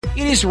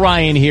It is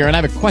Ryan here, and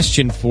I have a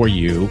question for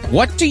you.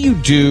 What do you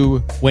do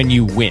when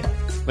you win?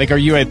 Like, are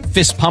you a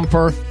fist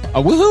pumper,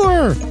 a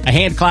woohooer, a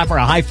hand clapper,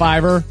 a high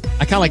fiver?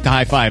 I kind of like the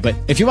high five, but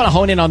if you want to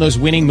hone in on those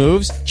winning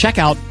moves, check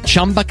out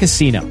Chumba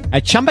Casino.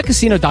 At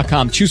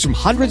ChumbaCasino.com, choose from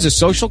hundreds of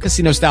social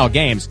casino-style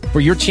games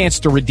for your chance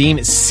to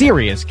redeem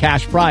serious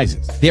cash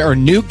prizes. There are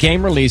new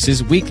game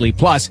releases weekly,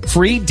 plus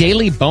free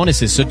daily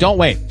bonuses. So don't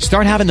wait.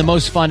 Start having the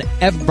most fun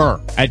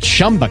ever at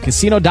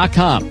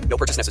ChumbaCasino.com. No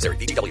purchase necessary.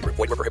 VGW. Void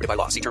where prohibited by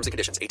law. See terms and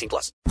conditions.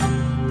 18+.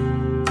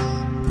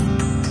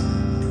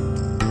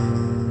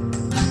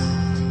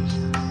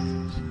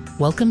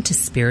 Welcome to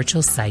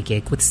Spiritual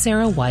Psychic with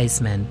Sarah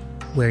Wiseman,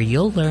 where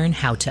you'll learn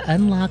how to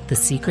unlock the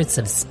secrets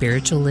of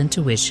spiritual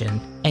intuition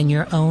and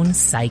your own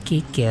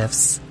psychic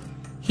gifts.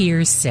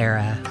 Here's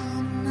Sarah.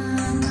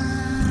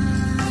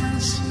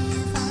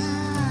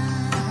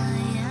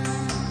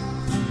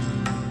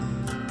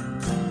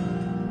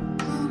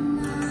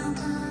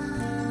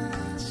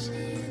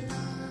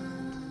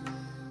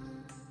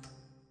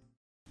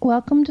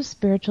 Welcome to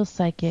Spiritual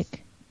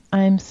Psychic.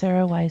 I'm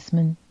Sarah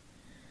Wiseman.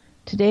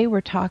 Today we're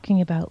talking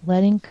about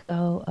letting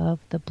go of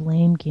the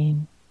blame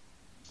game.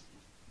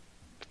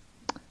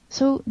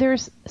 So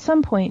there's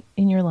some point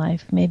in your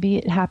life, maybe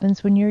it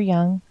happens when you're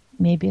young,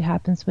 maybe it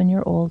happens when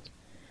you're old,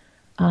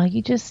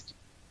 you just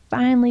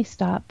finally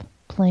stop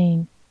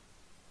playing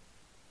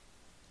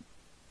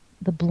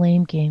the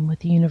blame game with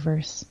the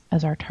universe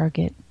as our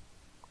target.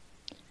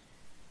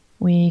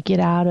 We get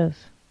out of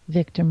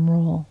victim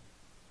role.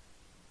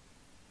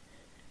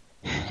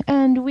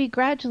 And we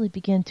gradually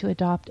begin to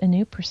adopt a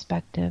new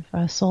perspective,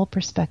 a soul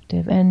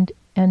perspective, and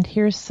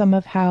here's some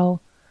of how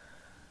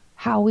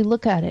we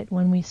look at it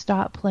when we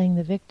stop playing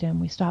the victim,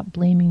 we stop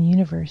blaming the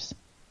universe.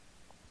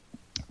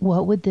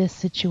 What would this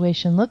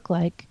situation look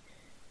like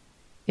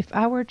if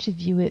I were to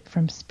view it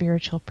from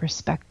spiritual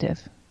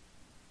perspective?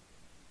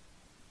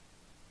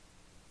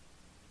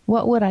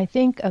 What would I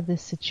think of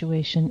this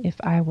situation if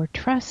I were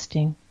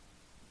trusting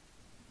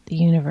the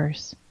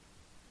universe?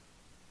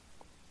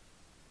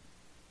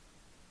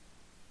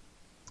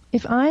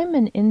 If I'm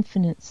an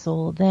infinite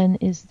soul, then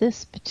is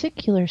this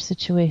particular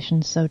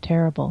situation so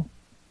terrible?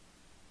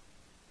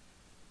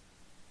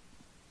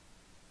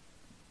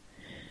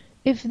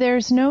 If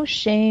there's no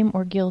shame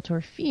or guilt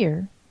or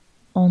fear,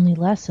 only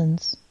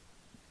lessons,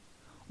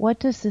 what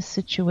does this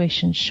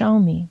situation show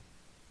me?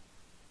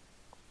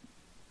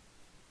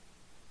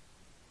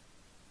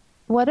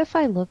 What if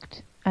I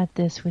looked at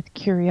this with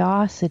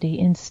curiosity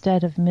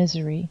instead of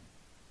misery?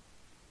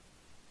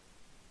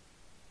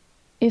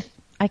 If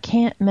I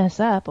can't mess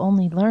up,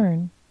 only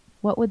learn,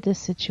 what would this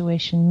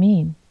situation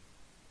mean?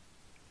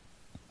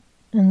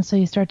 And so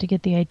you start to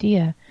get the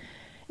idea.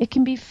 It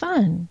can be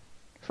fun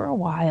for a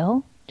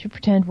while to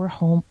pretend we're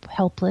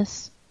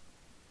helpless,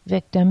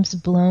 victims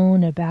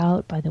blown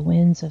about by the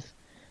winds of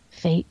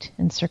fate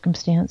and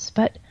circumstance.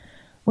 But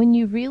when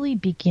you really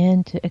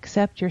begin to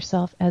accept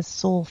yourself as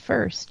soul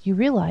first, you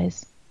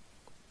realize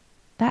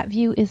that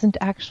view isn't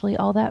actually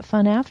all that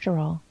fun after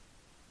all.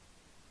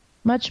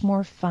 Much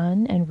more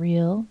fun and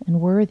real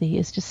and worthy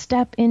is to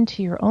step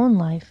into your own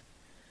life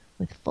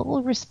with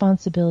full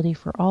responsibility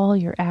for all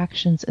your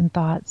actions and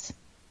thoughts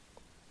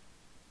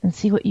and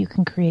see what you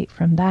can create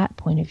from that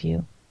point of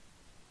view.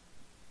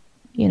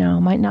 You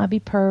know, might not be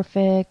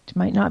perfect,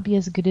 might not be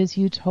as good as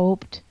you'd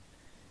hoped,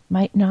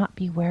 might not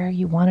be where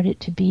you wanted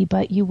it to be,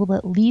 but you will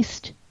at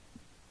least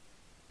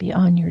be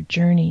on your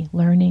journey,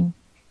 learning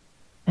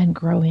and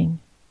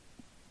growing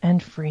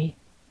and free.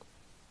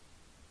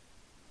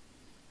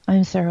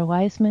 I'm Sarah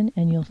Wiseman,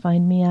 and you'll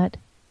find me at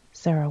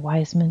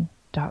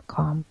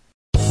sarahwiseman.com.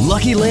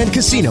 Lucky Land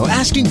Casino,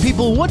 asking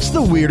people, what's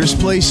the weirdest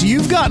place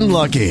you've gotten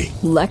lucky?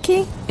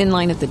 Lucky? In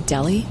line at the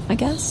deli, I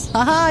guess?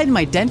 Aha, in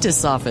my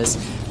dentist's office.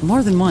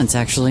 More than once,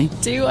 actually.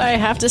 Do I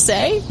have to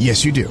say?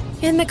 Yes, you do.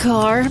 In the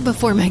car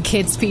before my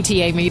kids'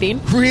 PTA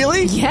meeting.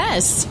 Really?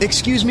 Yes.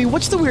 Excuse me,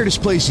 what's the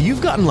weirdest place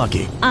you've gotten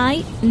lucky?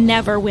 I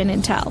never win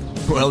and tell.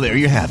 Well, there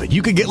you have it.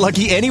 You can get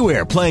lucky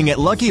anywhere, playing at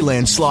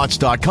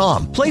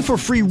LuckyLandSlots.com. Play for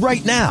free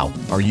right now.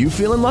 Are you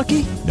feeling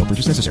lucky? No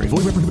purchase necessary.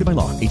 Void where prohibited by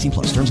law.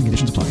 18+. Terms and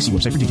conditions apply. See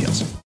website for details.